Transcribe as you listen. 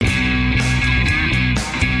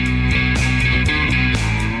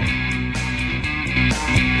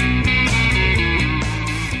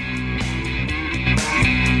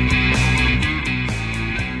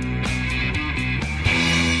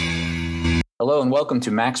Hello and welcome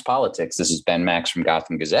to Max Politics. This is Ben Max from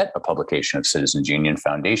Gotham Gazette, a publication of Citizens Union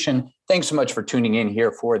Foundation. Thanks so much for tuning in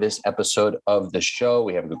here for this episode of the show.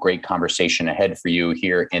 We have a great conversation ahead for you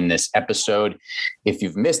here in this episode. If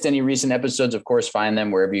you've missed any recent episodes, of course, find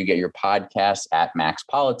them wherever you get your podcasts at Max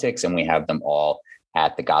Politics, and we have them all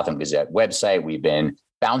at the Gotham Gazette website. We've been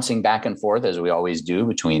bouncing back and forth, as we always do,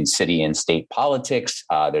 between city and state politics.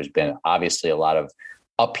 There's been obviously a lot of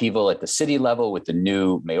upheaval at the city level with the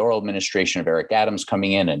new mayoral administration of Eric Adams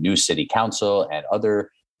coming in, a new city council and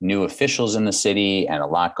other new officials in the city, and a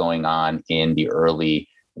lot going on in the early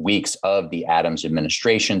weeks of the Adams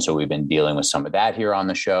administration. So we've been dealing with some of that here on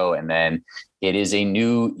the show. And then it is a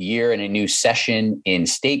new year and a new session in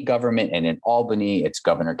state government. And in Albany, it's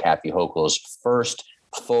Governor Kathy Hochul's first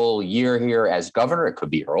full year here as governor. It could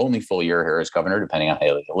be her only full year here as governor, depending on how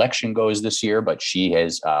the election goes this year. But she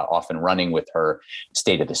is often running with her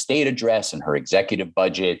State of the State address and her executive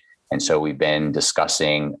budget. And so we've been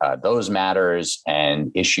discussing those matters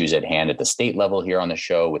and issues at hand at the state level here on the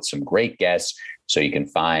show with some great guests. So you can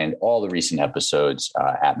find all the recent episodes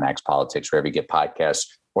at Max Politics, wherever you get podcasts,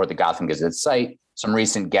 or the Gotham Gazette site. Some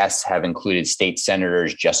recent guests have included state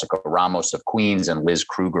senators Jessica Ramos of Queens and Liz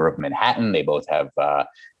Krueger of Manhattan. They both have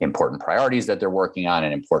important priorities that they're working on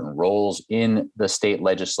and important roles in the state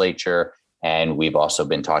legislature. And we've also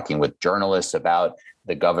been talking with journalists about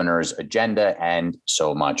the governor's agenda and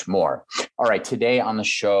so much more. All right, today on the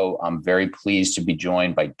show, I'm very pleased to be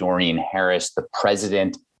joined by Doreen Harris, the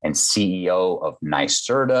president and CEO of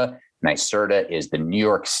NYSERDA. NYSERDA is the New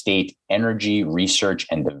York State Energy Research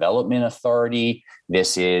and Development Authority.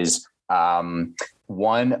 This is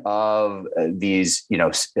one of these,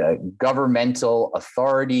 governmental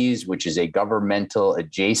authorities, which is a governmental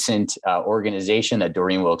adjacent organization that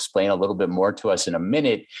Doreen will explain a little bit more to us in a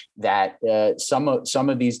minute, that some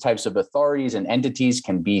of these types of authorities and entities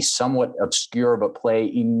can be somewhat obscure, but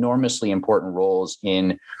play enormously important roles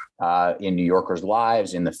in New Yorkers'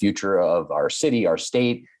 lives, in the future of our city, our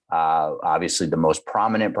state. Obviously, the most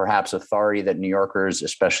prominent, perhaps, authority that New Yorkers,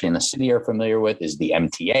 especially in the city, are familiar with is the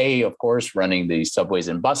MTA, of course, running the subways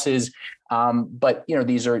and buses. But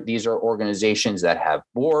these are organizations that have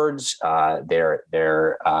boards.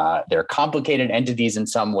 They're complicated entities in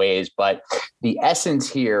some ways. But the essence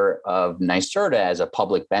here of NYSERDA as a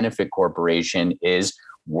public benefit corporation is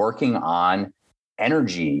working on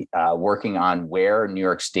energy, working on where New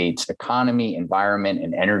York State's economy, environment,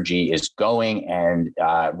 and energy is going. And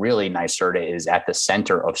really, NYSERDA is at the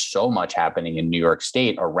center of so much happening in New York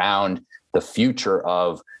State around the future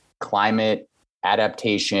of climate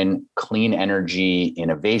adaptation, clean energy,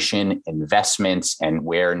 innovation, investments, and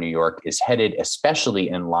where New York is headed, especially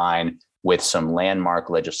in line with some landmark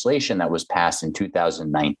legislation that was passed in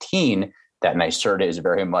 2019 that NYSERDA is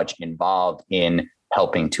very much involved in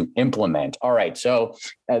helping to implement. All right, so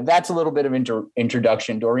that's a little bit of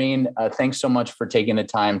introduction. Doreen, thanks so much for taking the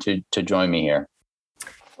time to join me here.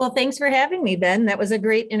 Well, thanks for having me, Ben. That was a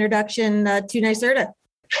great introduction to NYSERDA.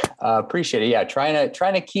 Appreciate it. Yeah,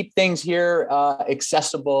 trying to keep things here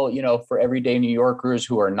accessible, for everyday New Yorkers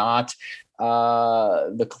who are not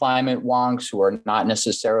the climate wonks, who are not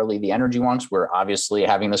necessarily the energy wonks. We're obviously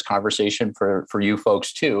having this conversation for you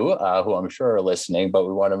folks too, who I'm sure are listening, but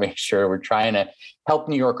we want to make sure we're trying to help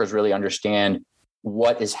New Yorkers really understand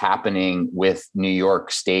what is happening with New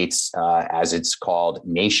York State's, as it's called,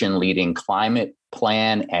 nation-leading climate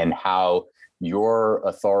plan and how your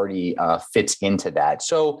authority fits into that.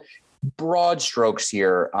 So broad strokes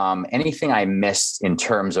here, anything I missed in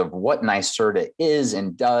terms of what NYSERDA is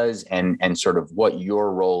and does and sort of what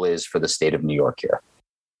your role is for the state of New York here?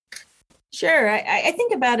 Sure. I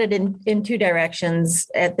think about it in two directions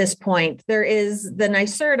at this point. There is the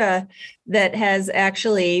NYSERDA that has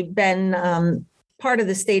actually been part of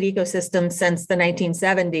the state ecosystem since the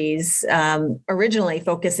 1970s, originally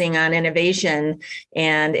focusing on innovation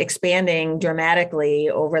and expanding dramatically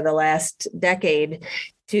over the last decade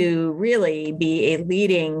to really be a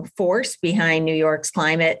leading force behind New York's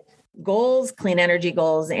climate goals, clean energy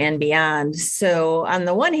goals, and beyond. So on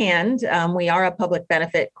the one hand, we are a public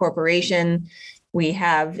benefit corporation. We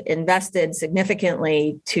have invested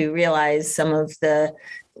significantly to realize some of the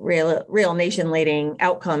real nation-leading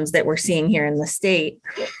outcomes that we're seeing here in the state.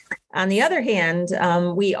 On the other hand,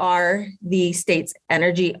 we are the state's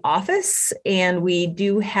energy office, and we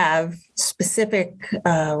do have specific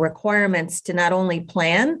requirements to not only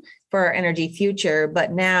plan for our energy future,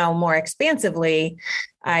 but now more expansively,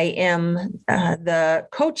 I am the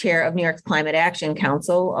co-chair of New York's Climate Action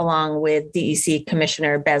Council, along with DEC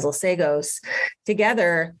Commissioner Basil Sagos.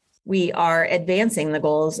 Together, we are advancing the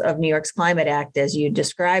goals of New York's Climate Act, as you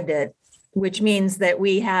described it. which means that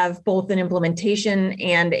we have both an implementation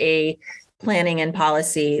and a planning and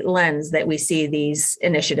policy lens that we see these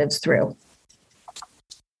initiatives through.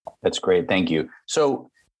 That's great. Thank you. So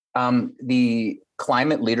the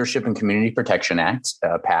Climate Leadership and Community Protection Act,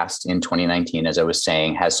 passed in 2019, as I was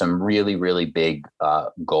saying, has some really, really big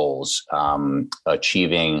goals,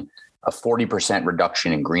 achieving a 40%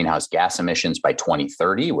 reduction in greenhouse gas emissions by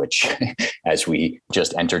 2030, which, as we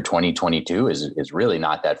just entered 2022, is really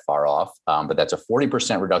not that far off. But that's a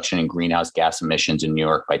 40% reduction in greenhouse gas emissions in New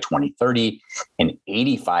York by 2030, an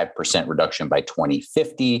 85% reduction by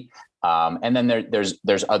 2050. And then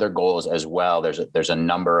there's other goals as well. There's a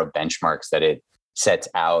number of benchmarks that it sets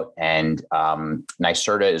out, and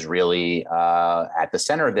NYSERDA is really at the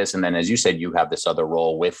center of this. And then, as you said, you have this other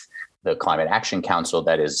role with the Climate Action Council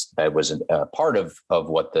that was a part of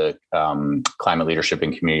what the Climate Leadership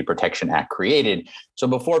and Community Protection Act created. So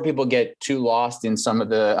before people get too lost in some of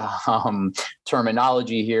the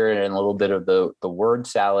terminology here and a little bit of the word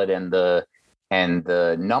salad and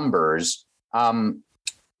the numbers,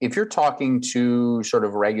 if you're talking to sort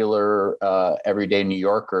of regular everyday New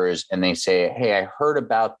Yorkers and they say, hey, I heard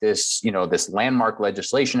about this, this landmark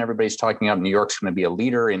legislation everybody's talking about, New York's going to be a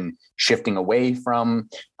leader in shifting away from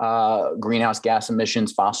greenhouse gas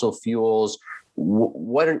emissions, fossil fuels.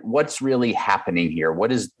 What's really happening here?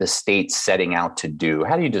 What is the state setting out to do?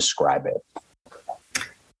 How do you describe it?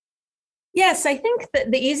 Yes, I think that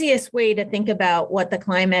the easiest way to think about what the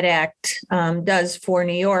Climate Act does for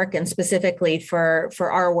New York, and specifically for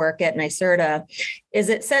our work at NYSERDA, is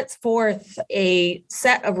it sets forth a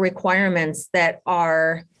set of requirements that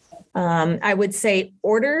are, I would say,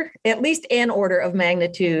 at least an order of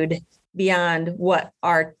magnitude beyond what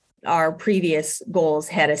our previous goals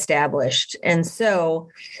had established. And so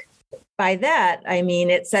by that, I mean,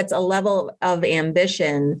 it sets a level of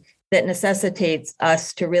ambition that necessitates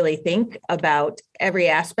us to really think about every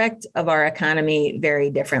aspect of our economy very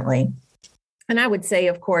differently. And I would say,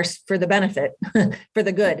 of course, for the benefit, for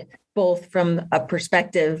the good, both from a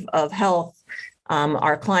perspective of health,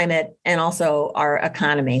 our climate, and also our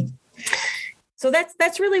economy. So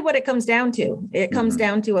that's really what it comes down to. It comes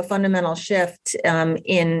down to a fundamental shift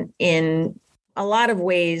in a lot of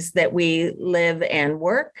ways that we live and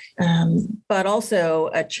work, but also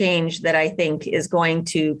a change that I think is going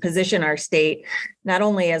to position our state not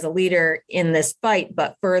only as a leader in this fight,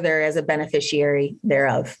 but further as a beneficiary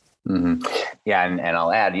thereof. Mm-hmm. Yeah. And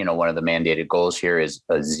I'll add, one of the mandated goals here is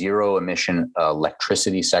a zero emission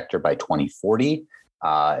electricity sector by 2040,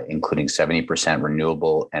 including 70%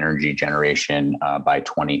 renewable energy generation by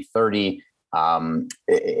 2030.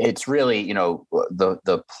 It's really,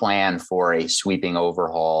 the plan for a sweeping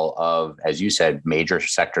overhaul of, as you said, major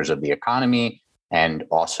sectors of the economy, and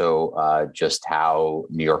also just how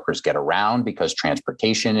New Yorkers get around, because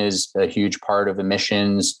transportation is a huge part of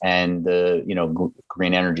emissions and the,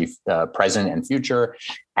 green energy present and future,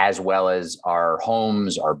 as well as our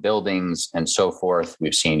homes, our buildings, and so forth.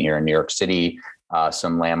 We've seen here in New York City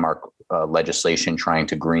some landmark legislation trying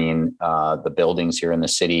to green the buildings here in the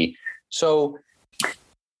city. So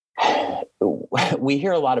we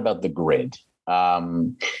hear a lot about the grid.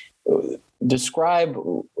 Describe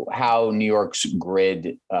how New York's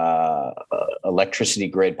grid, electricity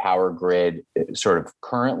grid, power grid, sort of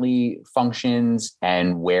currently functions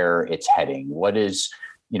and where it's heading. What is,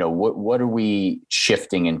 what are we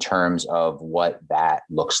shifting in terms of what that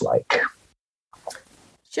looks like?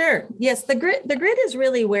 Sure. Yes, the grid is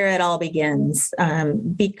really where it all begins,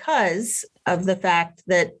 because of the fact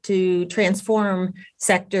that to transform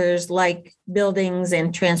sectors like buildings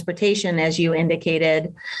and transportation, as you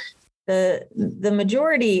indicated, the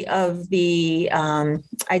majority of the,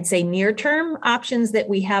 I'd say, near-term options that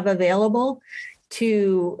we have available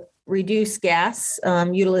to reduce gas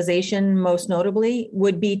utilization, most notably,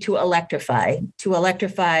 would be to electrify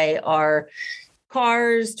our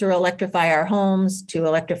cars, to electrify our homes, to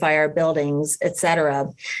electrify our buildings, et cetera.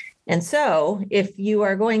 And so if you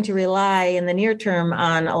are going to rely in the near term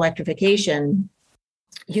on electrification,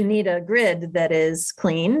 you need a grid that is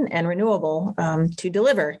clean and renewable to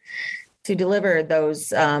deliver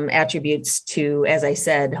those attributes to, as I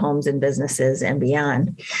said, homes and businesses and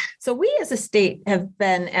beyond. So we as a state have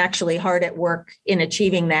been actually hard at work in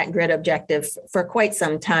achieving that grid objective for quite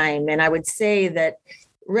some time. And I would say that,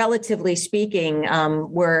 relatively speaking,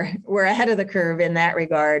 we're ahead of the curve in that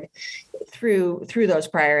regard through those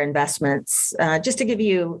prior investments. Just to give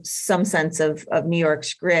you some sense of New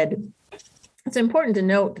York's grid, it's important to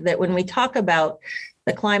note that when we talk about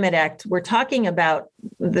the Climate Act, we're talking about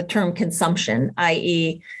the term consumption,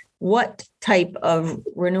 i.e., what type of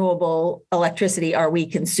renewable electricity are we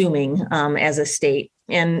consuming as a state?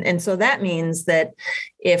 And so that means that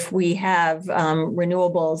if we have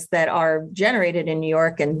renewables that are generated in New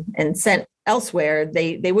York and sent elsewhere,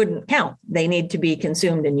 they wouldn't count. They need to be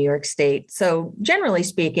consumed in New York State. So generally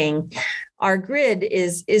speaking, our grid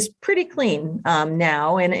is pretty clean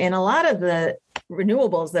now. And a lot of the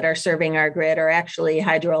renewables that are serving our grid are actually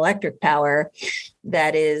hydroelectric power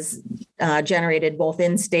that is generated both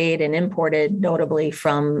in state and imported, notably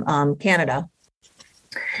from Canada.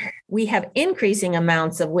 We have increasing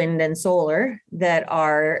amounts of wind and solar that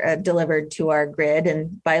are delivered to our grid.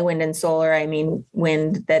 And by wind and solar, I mean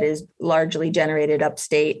wind that is largely generated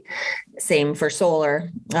upstate. Same for solar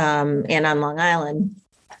and on Long Island.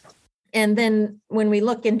 And then when we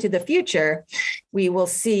look into the future, we will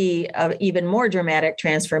see an even more dramatic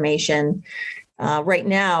transformation. Right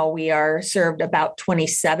now, we are served about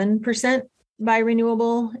 27% by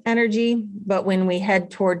renewable energy. But when we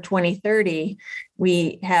head toward 2030,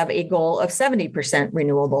 we have a goal of 70%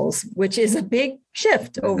 renewables, which is a big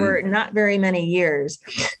shift over not very many years.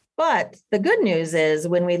 But the good news is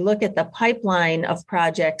when we look at the pipeline of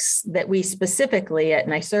projects that we specifically at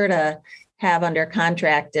NYSERDA have under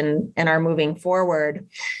contract and are moving forward,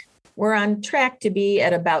 we're on track to be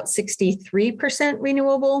at about 63%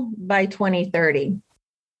 renewable by 2030,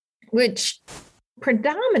 which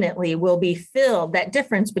predominantly will be filled. That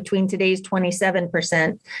difference between today's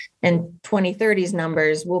 27% and 2030's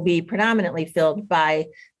numbers will be predominantly filled by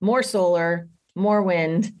more solar, more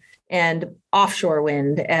wind, and offshore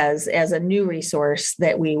wind as a new resource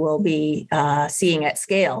that we will be seeing at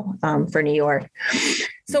scale for New York.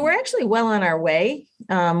 So we're actually well on our way.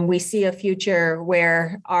 We see a future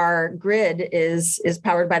where our grid is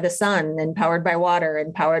powered by the sun and powered by water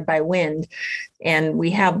and powered by wind. And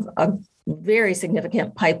we have a very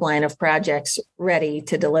significant pipeline of projects ready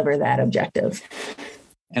to deliver that objective.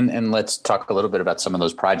 And let's talk a little bit about some of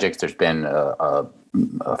those projects. There's been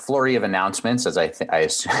a flurry of announcements, as I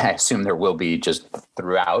assume there will be just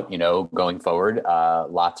throughout, going forward.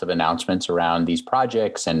 Lots of announcements around these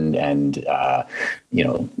projects and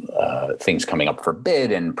things coming up for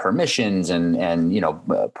bid and permissions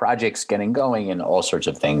and projects getting going and all sorts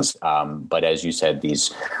of things. But as you said,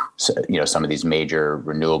 these, some of these major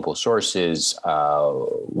renewable sources,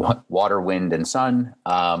 water, wind, and sun.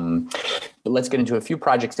 But let's get into a few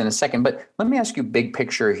projects in a second. But let me ask you big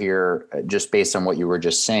picture here, just based on what you were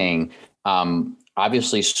just saying.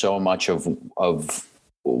 Obviously, so much of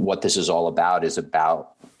what this is all about is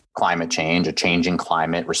about climate change, a changing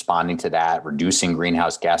climate, responding to that, reducing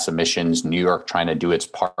greenhouse gas emissions, New York trying to do its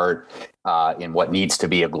part in what needs to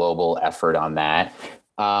be a global effort on that.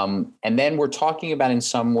 And then we're talking about, in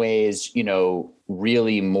some ways,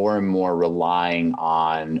 really more and more relying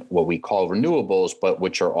on what we call renewables, but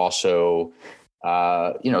which are also,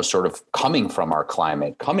 sort of coming from our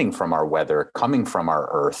climate, coming from our weather, coming from our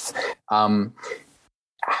earth.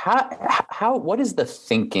 What is the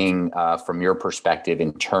thinking from your perspective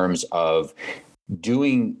in terms of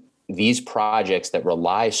doing these projects that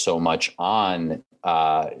rely so much on,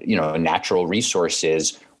 natural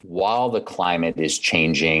resources while the climate is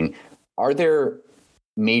changing? Are there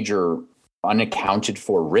major unaccounted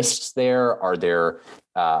for risks there? Are there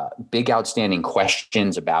big outstanding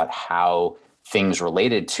questions about how things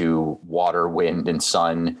related to water, wind, and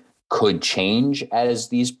sun could change as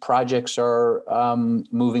these projects are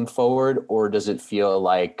moving forward? Or does it feel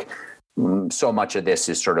like so much of this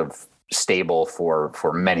is sort of stable for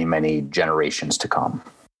many, many generations to come?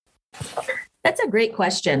 That's a great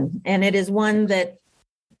question. And it is one that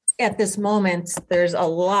at this moment, there's a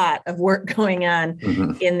lot of work going on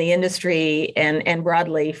in the industry and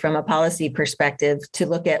broadly from a policy perspective to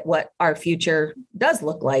look at what our future does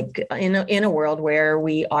look like in a world where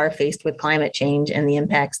we are faced with climate change and the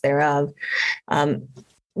impacts thereof.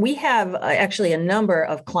 We have actually a number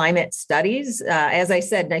of climate studies. As I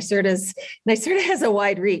said, NYSERDA has a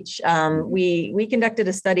wide reach. We conducted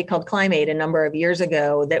a study called Climate a number of years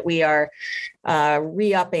ago that we are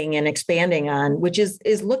re-upping and expanding on, which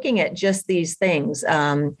is looking at just these things.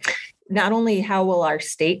 Not only how will our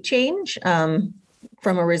state change from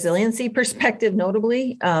a resiliency perspective,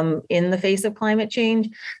 notably in the face of climate change,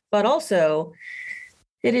 but also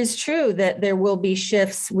it is true that there will be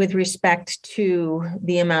shifts with respect to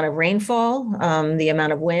the amount of rainfall, the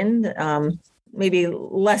amount of wind, maybe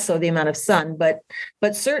less so the amount of sun, but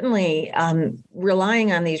certainly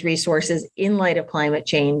relying on these resources in light of climate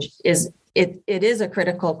change is a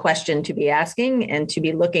critical question to be asking and to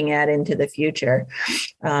be looking at into the future.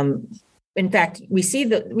 In fact, we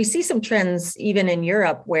see some trends even in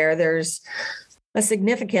Europe where there's a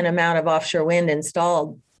significant amount of offshore wind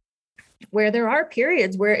installed. where there are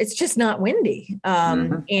periods where it's just not windy.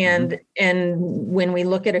 And when we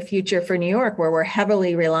look at a future for New York where we're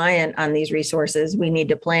heavily reliant on these resources, we need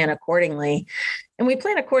to plan accordingly. And we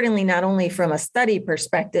plan accordingly not only from a study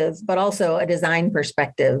perspective, but also a design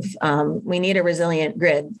perspective. We need a resilient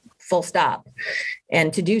grid, full stop.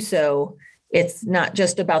 And to do so, it's not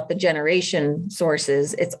just about the generation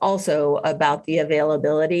sources, it's also about the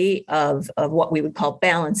availability of what we would call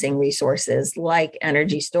balancing resources like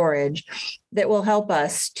energy storage that will help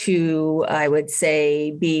us to, I would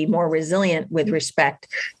say, be more resilient with respect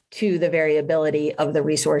to the variability of the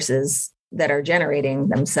resources that are generating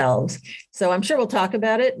themselves. So I'm sure we'll talk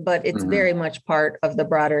about it, but it's very much part of the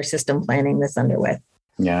broader system planning that's underway.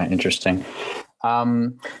 Yeah, interesting.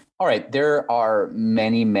 All right. There are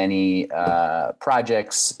many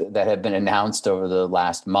projects that have been announced over the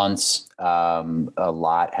last months, a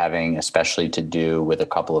lot having especially to do with a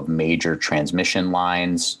couple of major transmission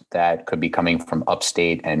lines that could be coming from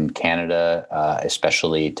upstate and Canada,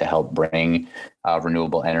 especially to help bring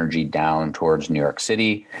renewable energy down towards New York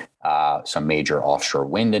City. Some major offshore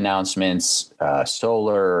wind announcements,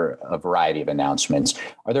 solar, a variety of announcements.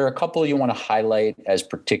 Are there a couple you want to highlight as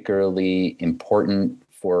particularly important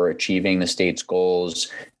for achieving the state's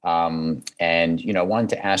goals? And, I wanted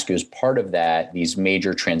to ask you, as part of that, these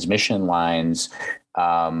major transmission lines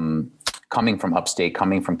coming from upstate,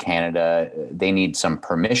 coming from Canada, they need some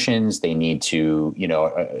permissions. They need to,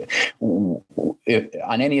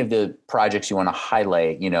 on any of the projects you want to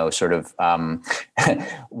highlight,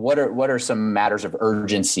 what are some matters of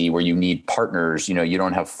urgency where you need partners? You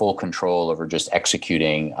don't have full control over just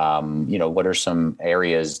executing. What are some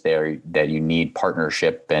areas there that you need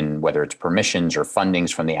partnership, and whether it's permissions or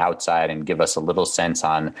fundings from the outside, and give us a little sense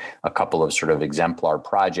on a couple of sort of exemplar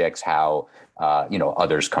projects, how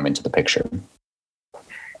others come into the picture.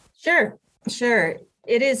 Sure.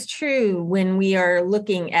 It is true when we are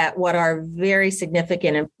looking at what are very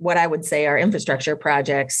significant, what I would say are infrastructure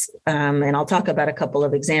projects, and I'll talk about a couple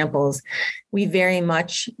of examples. We very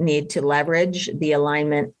much need to leverage the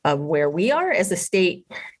alignment of where we are as a state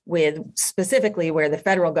with specifically where the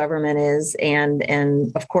federal government is,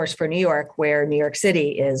 and of course for New York, where New York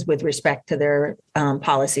City is with respect to their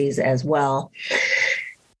policies as well.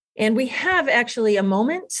 And we have actually a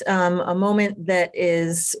moment that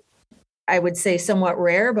is, I would say, somewhat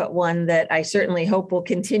rare, but one that I certainly hope will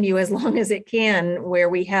continue as long as it can, where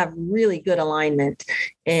we have really good alignment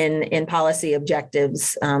in policy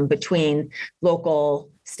objectives between local,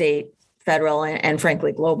 state, federal, and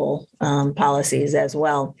frankly, global policies as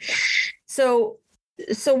well. So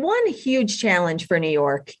one huge challenge for New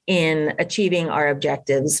York in achieving our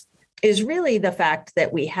objectives is really the fact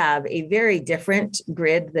that we have a very different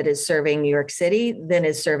grid that is serving New York City than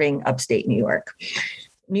is serving upstate New York.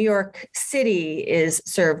 New York City is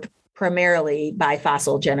served primarily by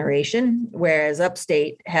fossil generation, whereas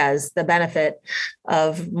upstate has the benefit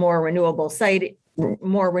of more renewables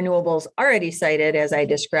already sited, as I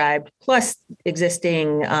described, plus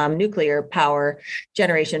existing nuclear power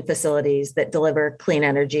generation facilities that deliver clean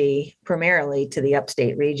energy primarily to the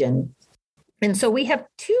upstate region. And so we have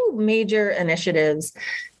two major initiatives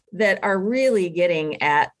that are really getting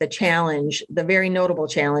at the challenge, the very notable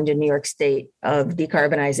challenge in New York State of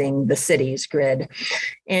decarbonizing the city's grid.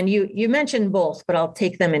 And you mentioned both, but I'll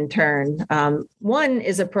take them in turn. One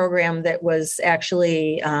is a program that was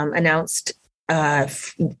actually announced.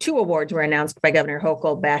 Two awards were announced by Governor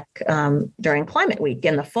Hochul back during Climate Week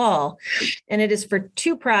in the fall. And it is for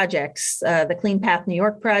two projects, the Clean Path New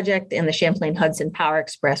York project and the Champlain Hudson Power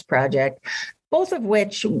Express project, both of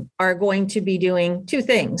which are going to be doing two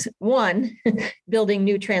things. One, building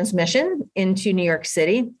new transmission into New York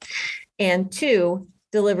City, and two,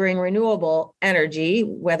 delivering renewable energy,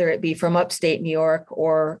 whether it be from upstate New York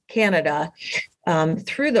or Canada,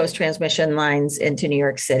 through those transmission lines into New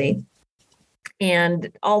York City. And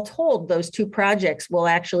all told, those two projects will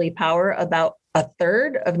actually power about a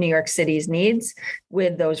third of New York City's needs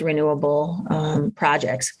with those renewable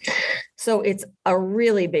projects. So it's a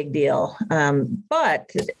really big deal.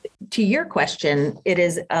 But to your question, it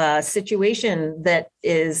is a situation that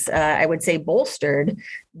is, I would say, bolstered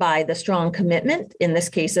by the strong commitment, in this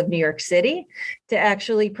case of New York City, to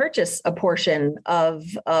actually purchase a portion of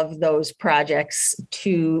those projects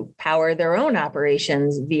to power their own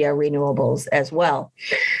operations via renewables as well.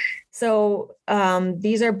 So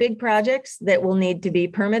these are big projects that will need to be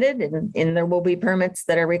permitted, and there will be permits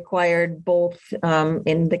that are required both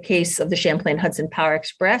in the case of the Champlain Hudson Power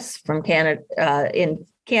Express from Canada, in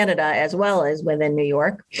Canada, as well as within New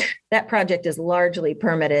York. That project is largely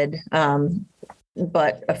permitted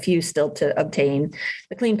but a few still to obtain.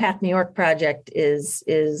 The Clean Path New York project is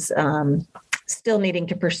still needing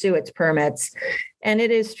to pursue its permits. And it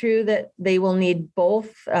is true that they will need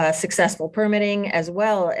both successful permitting as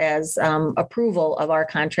well as approval of our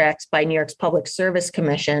contracts by New York's Public Service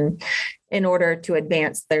Commission in order to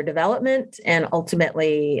advance their development and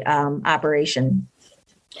ultimately operation.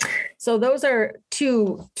 So those are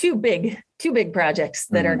two big projects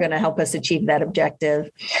that are going to help us achieve that objective.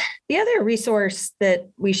 The other resource that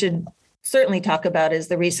we should certainly talk about is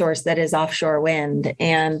the resource that is offshore wind.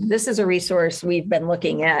 And this is a resource we've been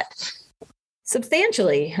looking at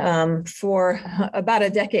substantially for about a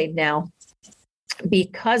decade now,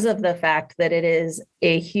 because of the fact that it is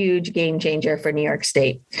a huge game changer for New York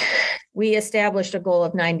State. We established a goal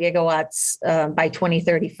of 9 gigawatts by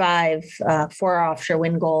 2035 for our offshore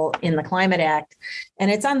wind goal in the Climate Act.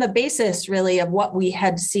 And it's on the basis really of what we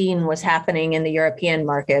had seen was happening in the European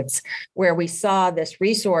markets, where we saw this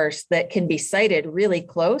resource that can be sited really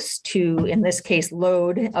close to, in this case,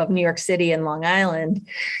 load of New York City and Long Island,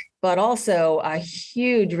 but also a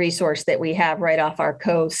huge resource that we have right off our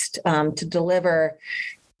coast to deliver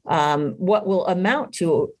what will amount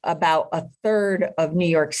to about a third of New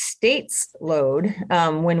York State's load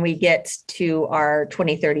when we get to our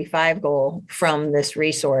 2035 goal from this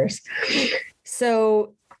resource.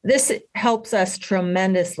 So this helps us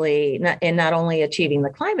tremendously in not only achieving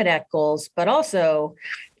the Climate Act goals, but also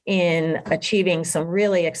in achieving some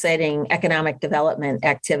really exciting economic development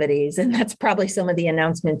activities. And that's probably some of the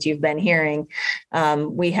announcements you've been hearing.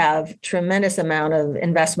 We have tremendous amount of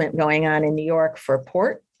investment going on in New York for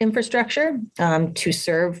port infrastructure to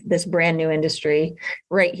serve this brand new industry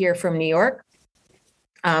right here from New York.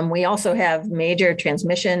 We also have major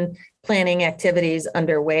transmission planning activities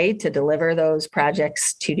underway to deliver those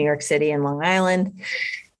projects to New York City and Long Island.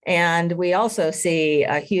 And we also see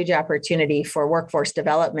a huge opportunity for workforce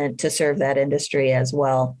development to serve that industry as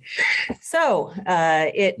well. So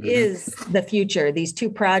it is the future. These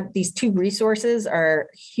two resources are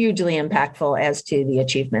hugely impactful as to the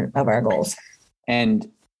achievement of our goals. And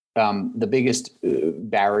the biggest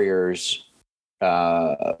barriers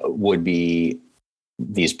would be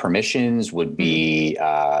these permissions, would be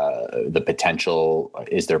the potential.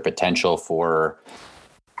 Is there potential for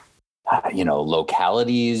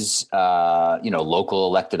localities, local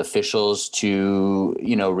elected officials to,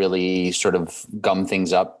 really sort of gum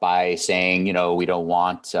things up by saying, we don't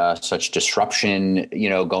want such disruption,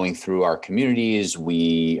 going through our communities.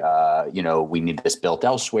 We need this built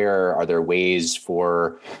elsewhere. Are there ways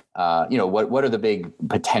for, what are the big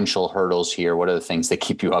potential hurdles here? What are the things that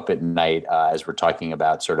keep you up at night as we're talking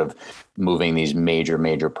about sort of moving these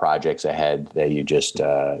major projects ahead that you just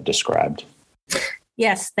described?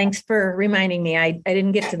 Yes, thanks for reminding me. I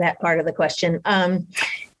didn't get to that part of the question.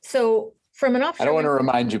 So from an offshore, I don't want to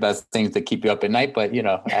remind you about things that keep you up at night, but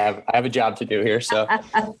I have a job to do here. So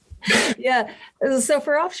yeah. So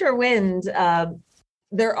for offshore wind,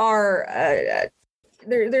 there's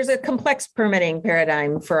a complex permitting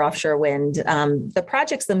paradigm for offshore wind. The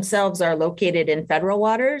projects themselves are located in federal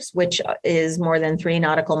waters, which is more than 3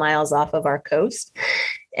 nautical miles off of our coast.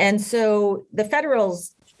 And so the Federal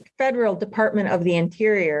Department of the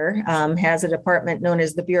Interior has a department known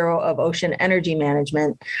as the Bureau of Ocean Energy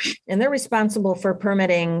Management, and they're responsible for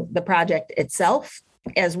permitting the project itself,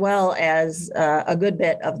 as well as a good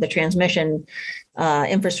bit of the transmission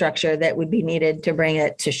infrastructure that would be needed to bring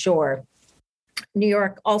it to shore. New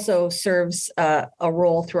York also serves a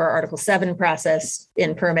role through our Article 7 process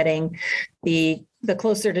in permitting the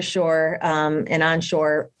closer to shore and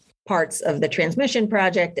onshore parts of the transmission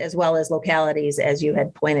project, as well as localities, as you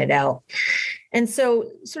had pointed out. And so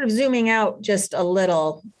sort of zooming out just a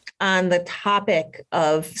little on the topic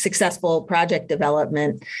of successful project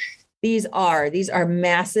development, these are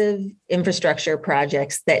massive infrastructure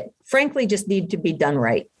projects that frankly just need to be done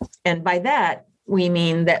right. And by that, we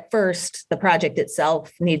mean that first, the project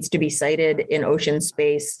itself needs to be sited in ocean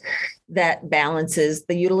space that balances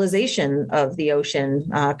the utilization of the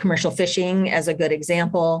ocean, commercial fishing as a good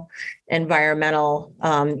example, environmental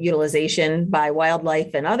utilization by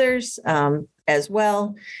wildlife and others as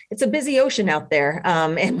well. It's a busy ocean out there,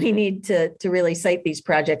 and we need to really site these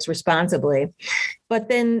projects responsibly. But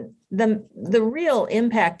then the real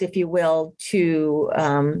impact, if you will, to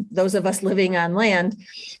those of us living on land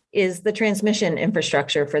is the transmission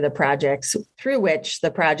infrastructure for the projects through which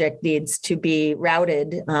the project needs to be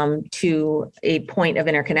routed to a point of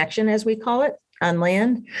interconnection, as we call it, on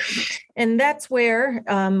land. And that's where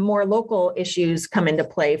more local issues come into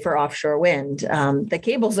play for offshore wind. The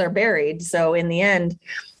cables are buried. So in the end,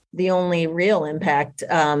 the only real impact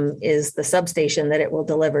is the substation that it will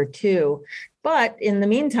deliver to. But in the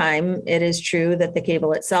meantime, it is true that the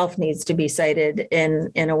cable itself needs to be sited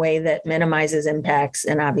in a way that minimizes impacts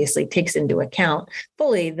and obviously takes into account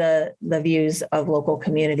fully the views of local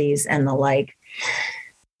communities and the like.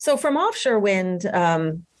 So from offshore wind,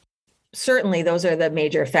 certainly those are the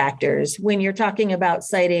major factors. When you're talking about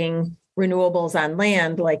siting renewables on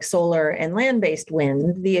land like solar and land-based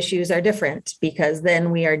wind, the issues are different because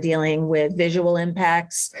then we are dealing with visual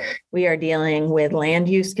impacts, we are dealing with land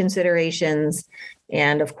use considerations,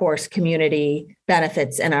 and of course, community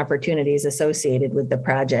benefits and opportunities associated with the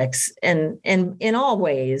projects. And in all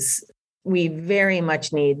ways, we very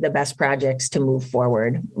much need the best projects to move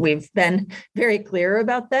forward. We've been very clear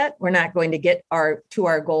about that. We're not going to get to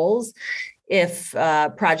our goals if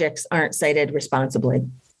projects aren't sited responsibly.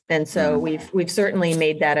 And so we've certainly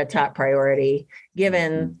made that a top priority,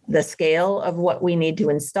 given the scale of what we need to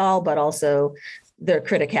install, but also the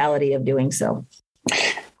criticality of doing so.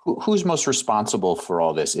 Who's most responsible for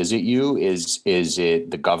all this? Is it you? Is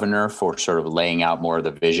it the governor for sort of laying out more of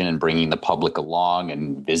the vision and bringing the public along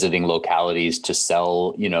and visiting localities to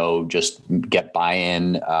sell, just get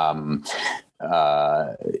buy-in?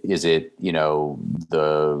 Is it,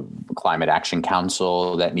 the Climate Action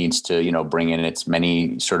Council that needs to, bring in its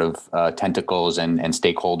many sort of tentacles and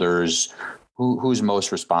stakeholders? Who's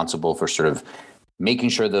most responsible for sort of making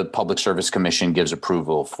sure the Public Service Commission gives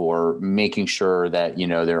approval, for making sure that,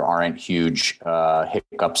 there aren't huge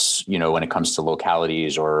hiccups, when it comes to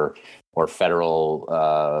localities or federal,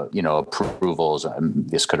 approvals?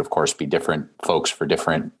 This could, of course, be different folks for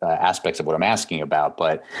different aspects of what I'm asking about,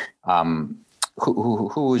 but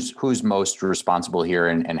who's most responsible here,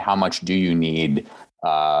 and how much do you need,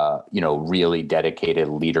 really dedicated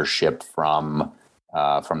leadership from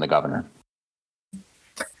the governor?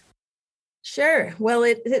 Sure. Well,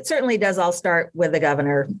 it certainly does all start with the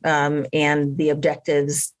governor and the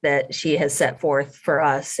objectives that she has set forth for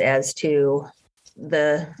us as to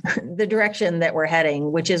the direction that we're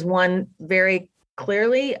heading, which is one very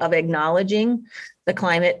clearly of acknowledging the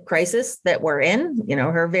climate crisis that we're in.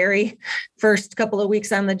 Her very first couple of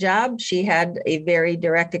weeks on the job, she had a very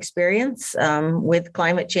direct experience with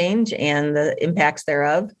climate change and the impacts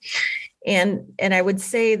thereof. And I would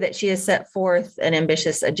say that she has set forth an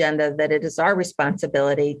ambitious agenda that it is our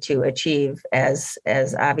responsibility to achieve as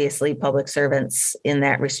obviously public servants in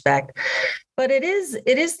that respect. But it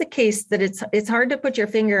is the case that it's hard to put your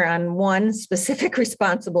finger on one specific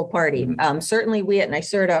responsible party. Certainly, we at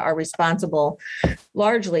NYSERDA are responsible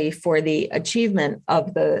largely for the achievement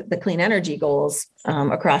of the clean energy goals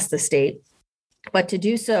across the state. But to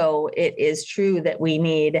do so, it is true that we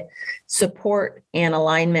need support and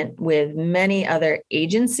alignment with many other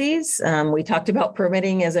agencies. We talked about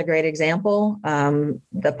permitting as a great example,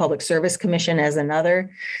 the Public Service Commission as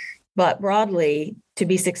another. But broadly, to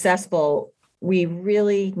be successful, we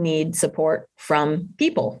really need support from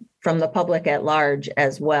people, from the public at large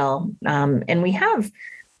as well. And we have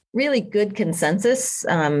really good consensus,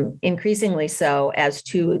 increasingly so, as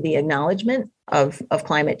to the acknowledgement of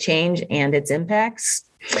climate change and its impacts.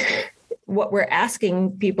 What we're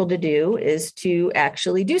asking people to do is to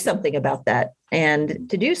actually do something about that. And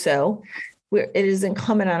to do so, it is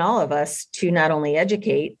incumbent on all of us to not only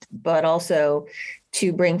educate, but also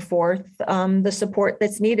to bring forth the support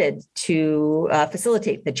that's needed to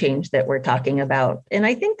facilitate the change that we're talking about. And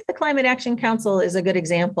I think the Climate Action Council is a good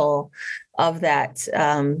example of that,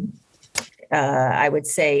 I would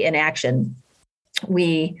say, in action.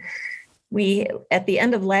 We, at the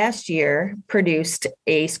end of last year, produced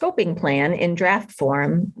a scoping plan in draft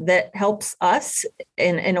form that helps us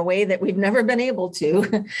in a way that we've never been able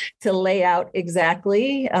to lay out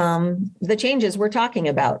exactly the changes we're talking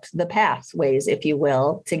about, the pathways, if you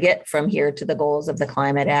will, to get from here to the goals of the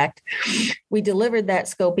Climate Act. We delivered that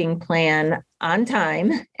scoping plan on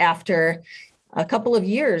time after a couple of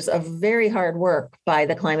years of very hard work by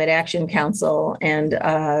the Climate Action Council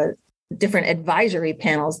and different advisory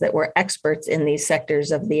panels that were experts in these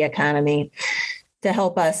sectors of the economy to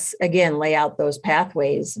help us, again, lay out those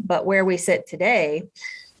pathways. But where we sit today,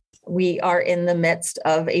 we are in the midst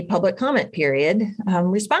of a public comment period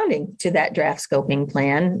responding to that draft scoping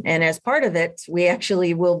plan. And as part of it, we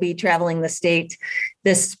actually will be traveling the state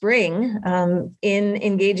this spring in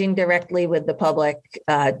engaging directly with the public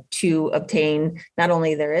to obtain not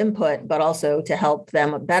only their input, but also to help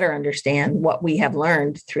them better understand what we have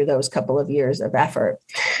learned through those couple of years of effort.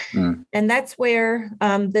 And that's where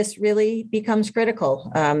this really becomes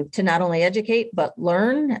critical to not only educate, but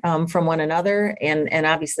learn from one another and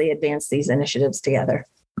obviously advance these initiatives together.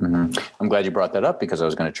 I'm glad you brought that up because I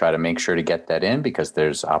was going to try to make sure to get that in because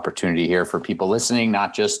there's opportunity here for people listening,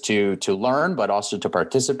 not just to learn, but also to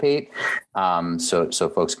participate.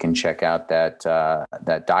 So folks can check out that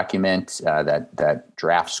document, that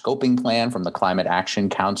draft scoping plan from the Climate Action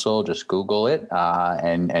Council. Just Google it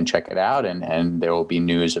and check it out. And there will be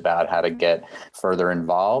news about how to get further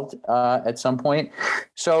involved at some point.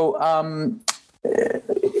 So,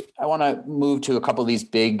 I want to move to a couple of these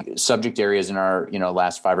big subject areas in our,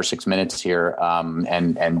 last 5 or 6 minutes here.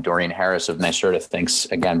 And Dorian Harris of NYSERDA, thanks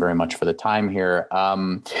again very much for the time here.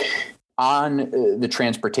 On the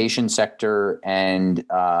transportation sector and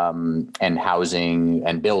housing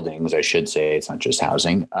and buildings, I should say, it's not just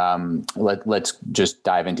housing. Let's just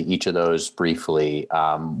dive into each of those briefly.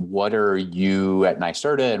 What are you at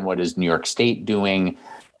NYSERDA and what is New York State doing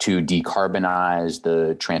to decarbonize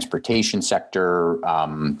the transportation sector?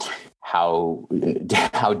 How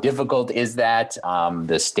difficult is that?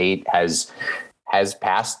 The state has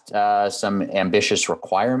passed some ambitious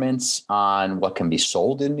requirements on what can be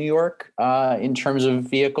sold in New York in terms of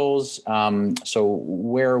vehicles. So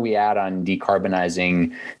where are we at on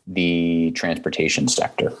decarbonizing the transportation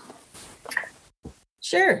sector?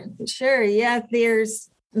 Sure. Yeah,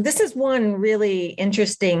 this is one really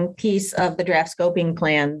interesting piece of the draft scoping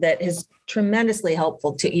plan that is tremendously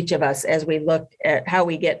helpful to each of us as we look at how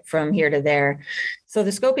we get from here to there. So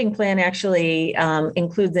the scoping plan actually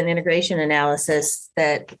includes an integration analysis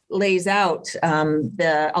that lays out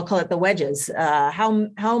I'll call it the wedges.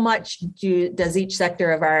 How much does each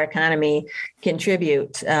sector of our economy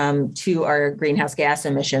contribute to our greenhouse gas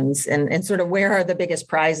emissions, and sort of where are the biggest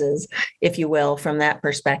prizes, if you will, from that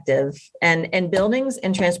perspective? And buildings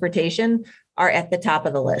and transportation are at the top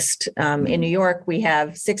of the list. In New York, we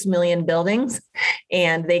have 6 million buildings,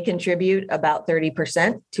 and they contribute about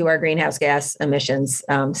 30% to our greenhouse gas emissions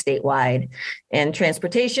statewide. And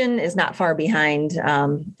transportation is not far behind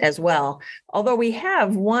as well. Although we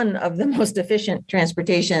have one of the most efficient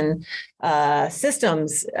transportation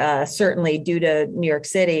systems, certainly due to New York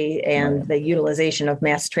City and the utilization of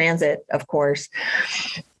mass transit, of course.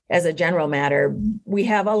 As a general matter, we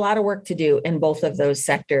have a lot of work to do in both of those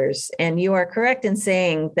sectors. And you are correct in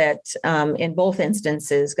saying that in both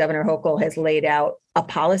instances, Governor Hochul has laid out a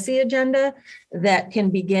policy agenda that can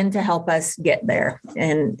begin to help us get there.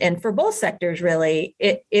 And for both sectors, really,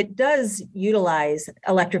 it does utilize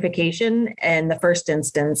electrification in the first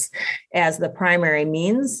instance as the primary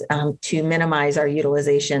means to minimize our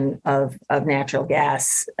utilization of natural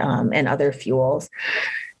gas and other fuels.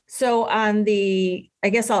 So on I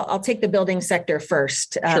guess I'll take the building sector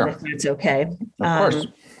first, sure, if that's okay. Of course.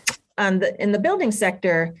 In the building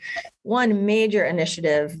sector, one major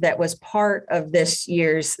initiative that was part of this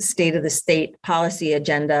year's State of the State policy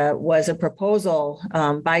agenda was a proposal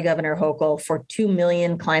by Governor Hochul for 2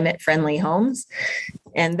 million climate-friendly homes.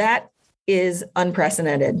 And that is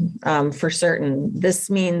unprecedented for certain. This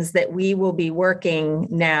means that we will be working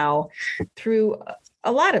now through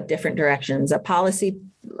a lot of different directions, a policy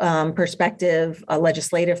perspective, a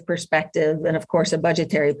legislative perspective, and of course, a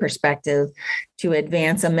budgetary perspective to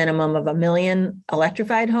advance a minimum of 1 million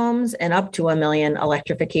electrified homes and up to 1 million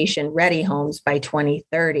electrification ready homes by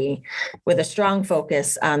 2030, with a strong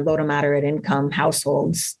focus on low to moderate income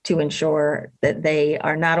households to ensure that they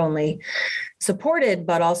are not only supported,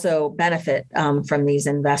 but also benefit from these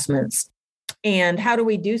investments. And how do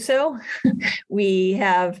we do so? We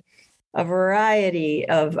have a variety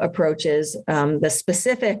of approaches. The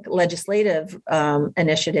specific legislative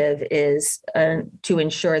initiative is to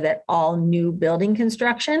ensure that all new building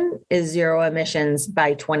construction is zero emissions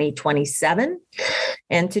by 2027.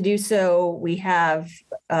 And to do so, we have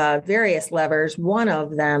various levers. One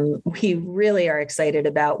of them we really are excited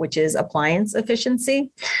about, which is appliance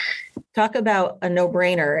efficiency. Talk about a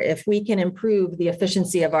no-brainer. If we can improve the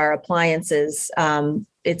efficiency of our appliances,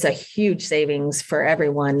 it's a huge savings for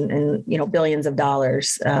everyone, and billions of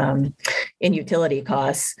dollars in utility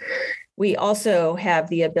costs. We also have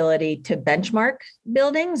the ability to benchmark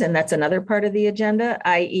buildings, and that's another part of the agenda,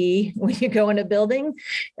 i.e., when you go in a building,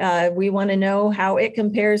 we want to know how it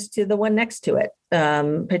compares to the one next to it,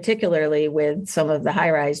 particularly with some of the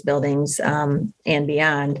high-rise buildings and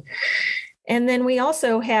beyond. And then we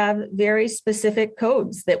also have very specific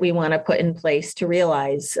codes that we want to put in place to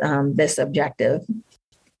realize this objective.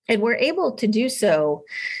 And we're able to do so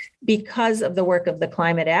because of the work of the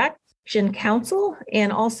Climate Action Council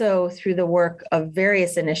and also through the work of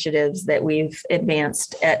various initiatives that we've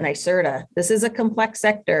advanced at NYSERDA. This is a complex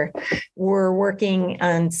sector. We're working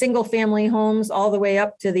on single family homes all the way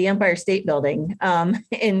up to the Empire State Building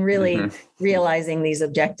in really realizing these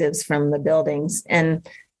objectives from the buildings. And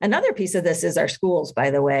Another piece of this is our schools, by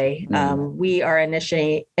the way. We are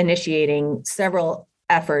initiating several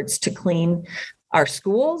efforts to clean our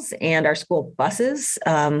schools and our school buses,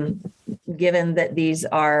 given that these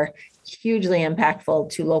are hugely impactful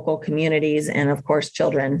to local communities and, of course,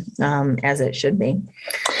 children, as it should be.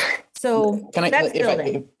 So if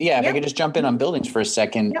I could just jump in on buildings for a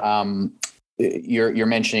second. Yep. You're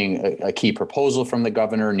mentioning a key proposal from the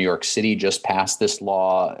governor. New York City just passed this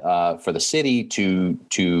law for the city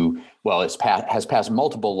has passed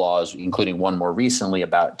multiple laws, including one more recently to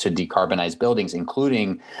decarbonize buildings,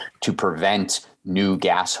 including to prevent new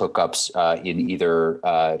gas hookups in either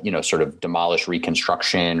sort of demolish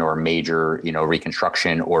reconstruction or major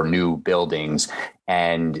reconstruction or new buildings.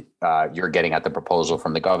 And you're getting at the proposal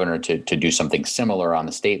from the governor to do something similar on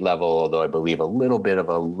the state level, although I believe a little bit of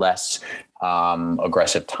a less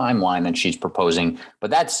aggressive timeline than she's proposing. But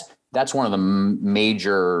that's one of the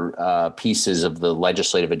major pieces of the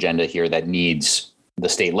legislative agenda here that needs the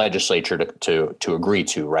state legislature to agree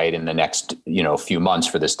to, right, in the next few months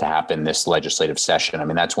for this to happen, this legislative session. I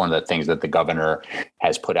mean, that's one of the things that the governor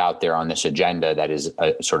has put out there on this agenda that is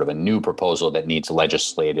a sort of a new proposal that needs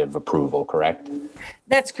legislative approval, correct?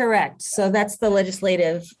 That's correct. So that's the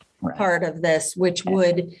legislative part of this, which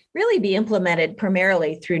would really be implemented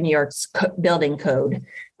primarily through New York's building code,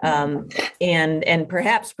 and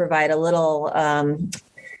perhaps provide a little,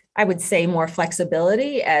 I would say, more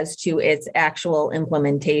flexibility as to its actual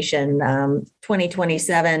implementation.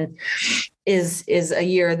 2027 is a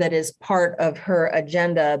year that is part of her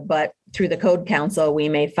agenda, but through the Code Council, we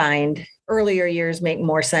may find earlier years make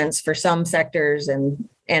more sense for some sectors and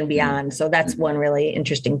beyond. So that's one really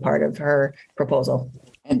interesting part of her proposal.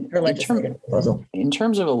 And in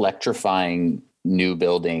terms of electrifying new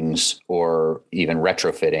buildings or even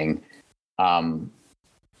retrofitting, I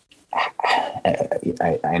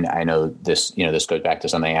know this, this goes back to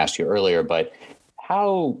something I asked you earlier, but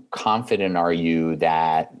how confident are you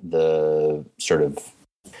that the sort of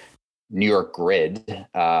New York grid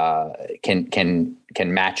can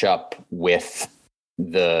match up with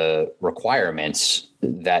the requirements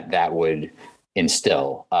that would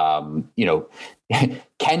instill?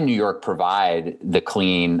 Can New York provide the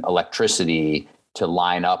clean electricity to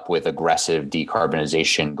line up with aggressive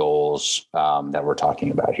decarbonization goals that we're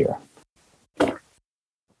talking about here?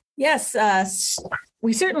 Yes,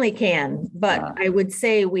 we certainly can, but I would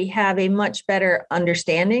say we have a much better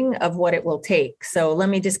understanding of what it will take. So let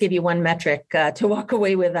me just give you one metric to walk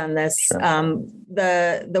away with on this. Sure.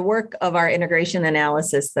 The work of our integration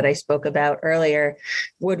analysis that I spoke about earlier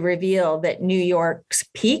would reveal that New York's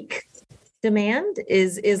peak demand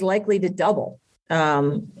is likely to double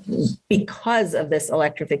because of this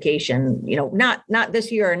electrification, not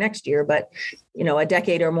this year or next year, but, a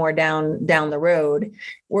decade or more down the road.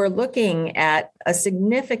 We're looking at a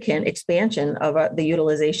significant expansion of the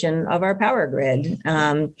utilization of our power grid.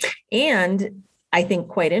 And I think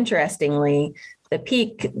quite interestingly, the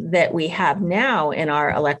peak that we have now in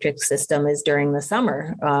our electric system is during the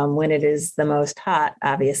summer, when it is the most hot,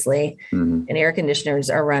 obviously, and air conditioners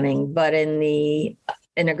are running. But in the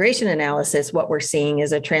integration analysis, what we're seeing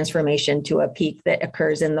is a transformation to a peak that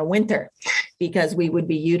occurs in the winter, because we would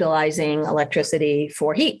be utilizing electricity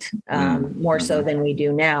for heat more so than we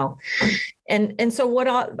do now. And so what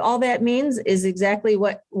all that means is exactly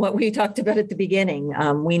what we talked about at the beginning.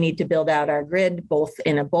 We need to build out our grid, both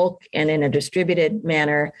in a bulk and in a distributed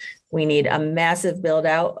manner. We need a massive build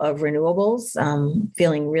out of renewables.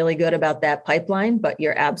 Feeling really good about that pipeline, but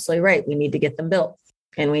you're absolutely right. We need to get them built,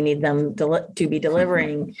 and we need them to be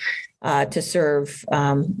delivering to serve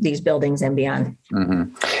these buildings and beyond.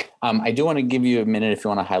 I do want to give you a minute if you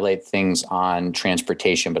want to highlight things on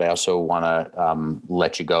transportation, but I also want to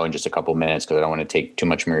let you go in just a couple of minutes because I don't want to take too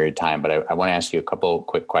much of your time. But I want to ask you a couple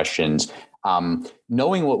quick questions.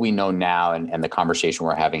 Knowing what we know now and the conversation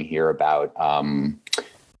we're having here about,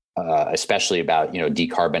 especially about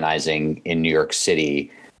decarbonizing in New York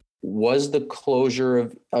City, was the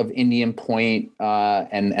closure of Indian Point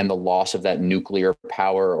and the loss of that nuclear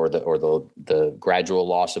power, or the gradual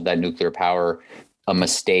loss of that nuclear power, a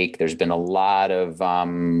mistake? There's been a lot of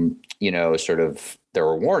there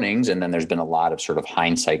were warnings, and then there's been a lot of sort of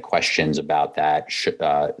hindsight questions about that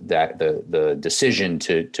the decision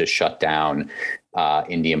to shut down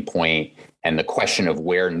Indian Point, and the question of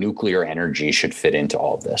where nuclear energy should fit into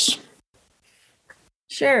all of this.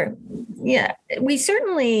 Sure. Yeah, we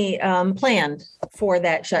certainly planned for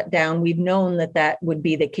that shutdown. We've known that would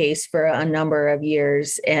be the case for a number of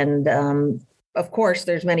years. And of course,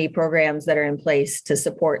 there's many programs that are in place to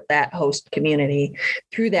support that host community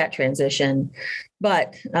through that transition.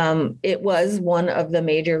 But it was one of the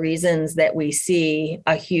major reasons that we see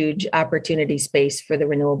a huge opportunity space for the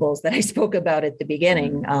renewables that I spoke about at the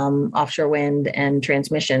beginning, offshore wind and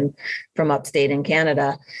transmission from upstate in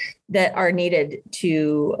Canada, that are needed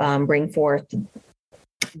to bring forth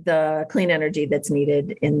the clean energy that's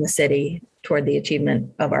needed in the city toward the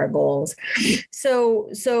achievement of our goals.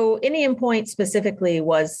 So Indian Point specifically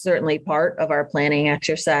was certainly part of our planning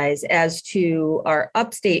exercise. As to our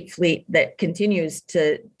upstate fleet that continues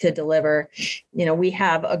to deliver, we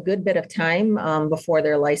have a good bit of time before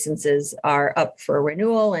their licenses are up for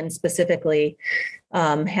renewal, and specifically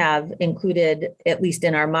have included, at least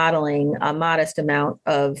in our modeling, a modest amount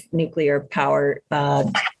of nuclear power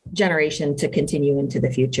generation to continue into the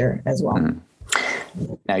future as well. Mm-hmm.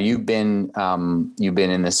 Now you've been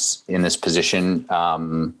in this position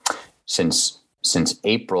since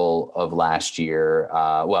April of last year.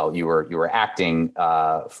 Well, you were acting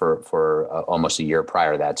for almost a year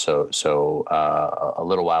prior to that, so a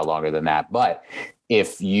little while longer than that. But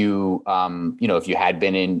if you if you had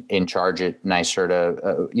been in charge at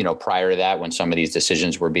NYSERDA, prior to that, when some of these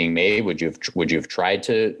decisions were being made, would you have tried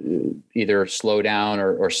to either slow down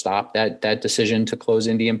or stop that decision to close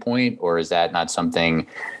Indian Point, or is that not something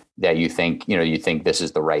that you think this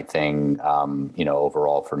is the right thing,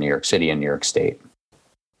 overall for New York City and New York State?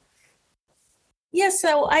 Yes,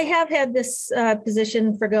 so I have had this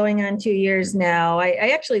position for going on 2 years now.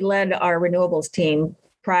 I actually led our renewables team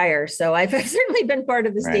prior, so I've certainly been part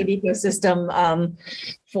of the state ecosystem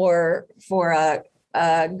for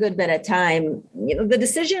a good bit of time. The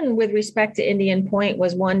decision with respect to Indian Point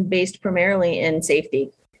was one based primarily in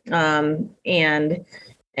safety, and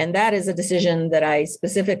that is a decision that I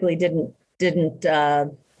specifically didn't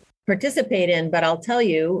participate in, but I'll tell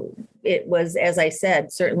you, it was, as I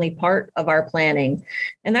said, certainly part of our planning.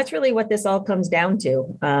 And that's really what this all comes down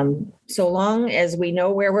to. So long as we know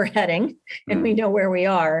where we're heading and we know where we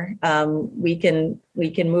are, we can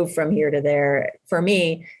move from here to there. For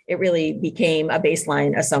me, it really became a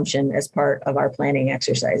baseline assumption as part of our planning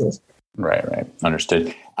exercises. Right.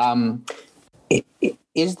 Understood.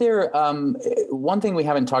 Is there one thing we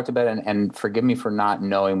haven't talked about, and forgive me for not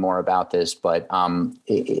knowing more about this, but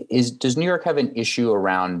does New York have an issue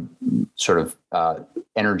around sort of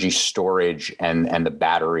energy storage and the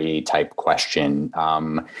battery type question?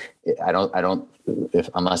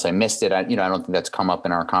 Unless I missed it, I don't think that's come up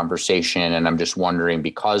in our conversation. And I'm just wondering,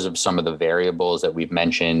 because of some of the variables that we've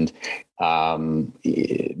mentioned,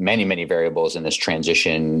 many variables in this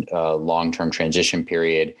transition, long-term transition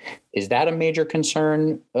period, is that a major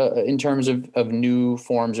concern in terms of new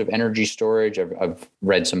forms of energy storage? I've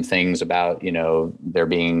read some things about, there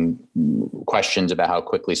being questions about how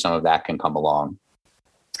quickly some of that can come along.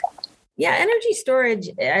 Yeah, energy storage,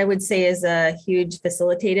 I would say, is a huge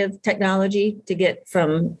facilitative technology to get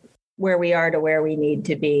from where we are to where we need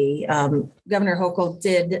to be. Governor Hochul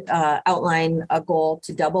did outline a goal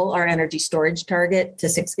to double our energy storage target to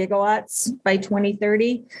 6 gigawatts by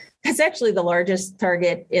 2030. That's actually the largest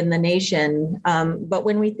target in the nation. But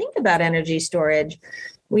when we think about energy storage,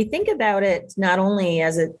 we think about it not only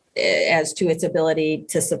as to its ability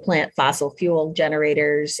to supplant fossil fuel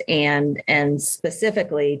generators and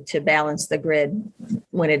specifically to balance the grid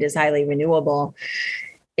when it is highly renewable.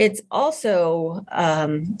 It's also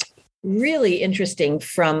really interesting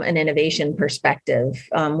from an innovation perspective.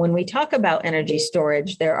 When we talk about energy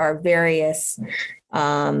storage, there are various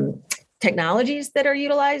technologies that are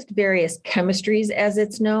utilized, various chemistries, as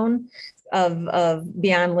it's known, of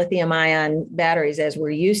beyond lithium ion batteries as we're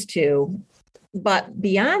used to. But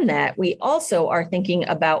beyond that, we also are thinking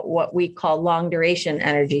about what we call long duration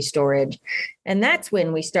energy storage. And that's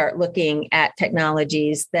when we start looking at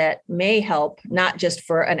technologies that may help not just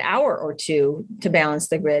for an hour or two to balance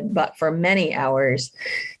the grid, but for many hours.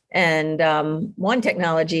 And one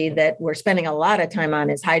technology that we're spending a lot of time on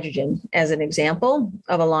is hydrogen, as an example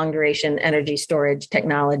of a long duration energy storage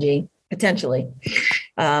technology, potentially.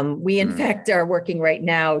 We, in fact, are working right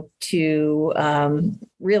now to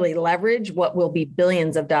really leverage what will be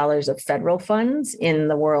billions of dollars of federal funds in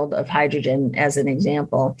the world of hydrogen, as an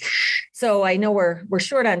example. So I know we're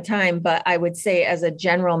short on time, but I would say, as a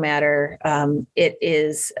general matter, it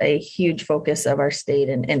is a huge focus of our state,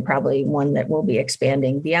 and probably one that will be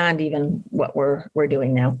expanding beyond even what we're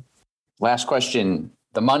doing now. Last question: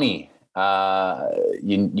 the money.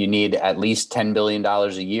 You need at least $10 billion a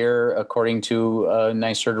year, according to a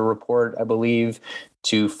NYSERDA report, I believe,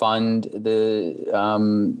 to fund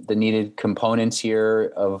the needed components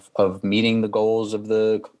here of meeting the goals of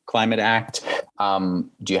the Climate Act.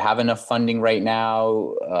 Do you have enough funding right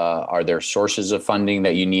now? Are there sources of funding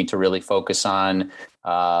that you need to really focus on?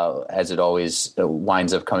 As it always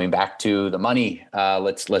winds up coming back to the money.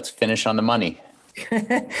 Let's finish on the money.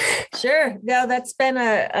 Sure. No, that's been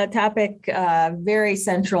a topic very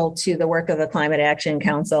central to the work of the Climate Action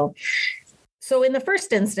Council. So in the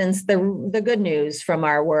first instance, the good news from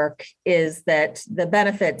our work is that the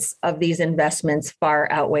benefits of these investments far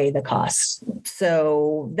outweigh the costs.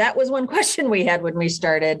 So that was one question we had when we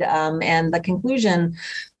started. And the conclusion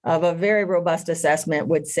of a very robust assessment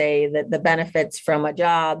would say that the benefits from a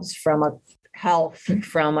jobs, from a health,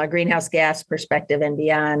 from a greenhouse gas perspective and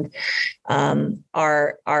beyond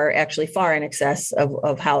are actually far in excess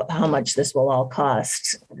of how much this will all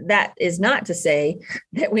cost. That is not to say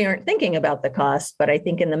that we aren't thinking about the cost, but I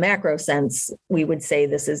think in the macro sense, we would say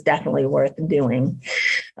this is definitely worth doing.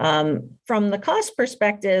 From the cost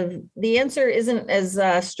perspective, the answer isn't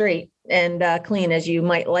as straight and clean as you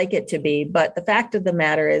might like it to be. But the fact of the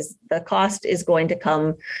matter is the cost is going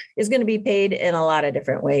to be paid in a lot of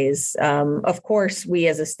different ways. Of course, we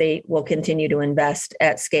as a state will continue to invest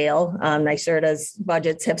at scale. NYSERDA's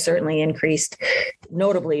budgets have certainly increased,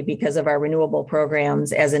 notably because of our renewable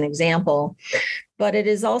programs as an example. But it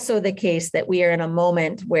is also the case that we are in a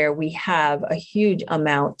moment where we have a huge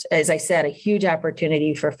amount, as I said, a huge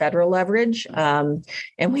opportunity for federal leverage. And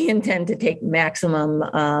we intend to take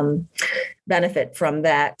maximum benefit from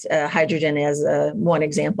that. Hydrogen as one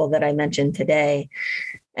example that I mentioned today.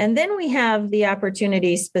 And then we have the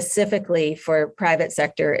opportunity specifically for private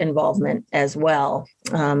sector involvement as well.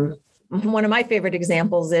 One of my favorite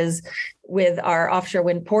examples is with our offshore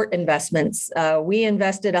wind port investments. We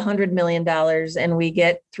invested $100 million and we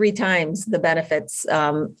get three times the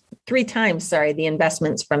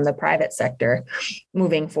investments from the private sector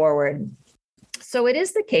moving forward. So it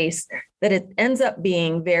is the case that it ends up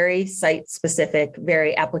being very site specific,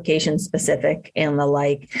 very application specific and the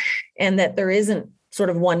like, and that there isn't sort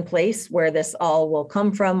of one place where this all will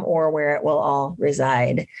come from or where it will all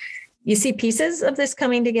reside. You see pieces of this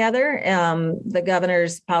coming together. The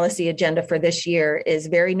governor's policy agenda for this year is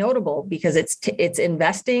very notable because it's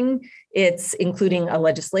investing, it's including a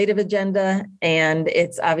legislative agenda, and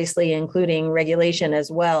it's obviously including regulation as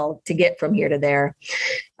well to get from here to there.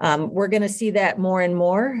 We're going to see that more and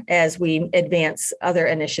more as we advance other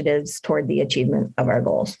initiatives toward the achievement of our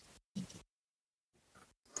goals.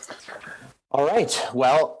 All right.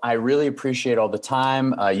 Well, I really appreciate all the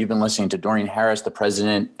time. You've been listening to Doreen Harris, the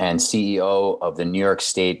president and CEO of the New York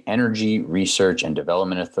State Energy Research and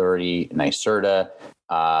Development Authority, NYSERDA.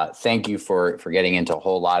 Thank you for getting into a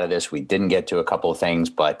whole lot of this. We didn't get to a couple of things,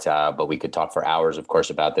 but we could talk for hours, of course,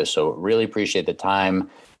 about this. So really appreciate the time.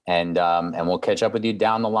 And we'll catch up with you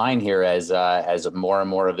down the line here as more and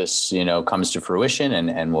more of this, comes to fruition,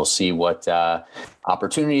 and we'll see what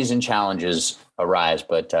opportunities and challenges arise.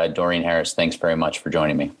 But Doreen Harris, thanks very much for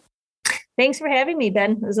joining me. Thanks for having me,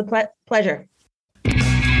 Ben. It was a pleasure.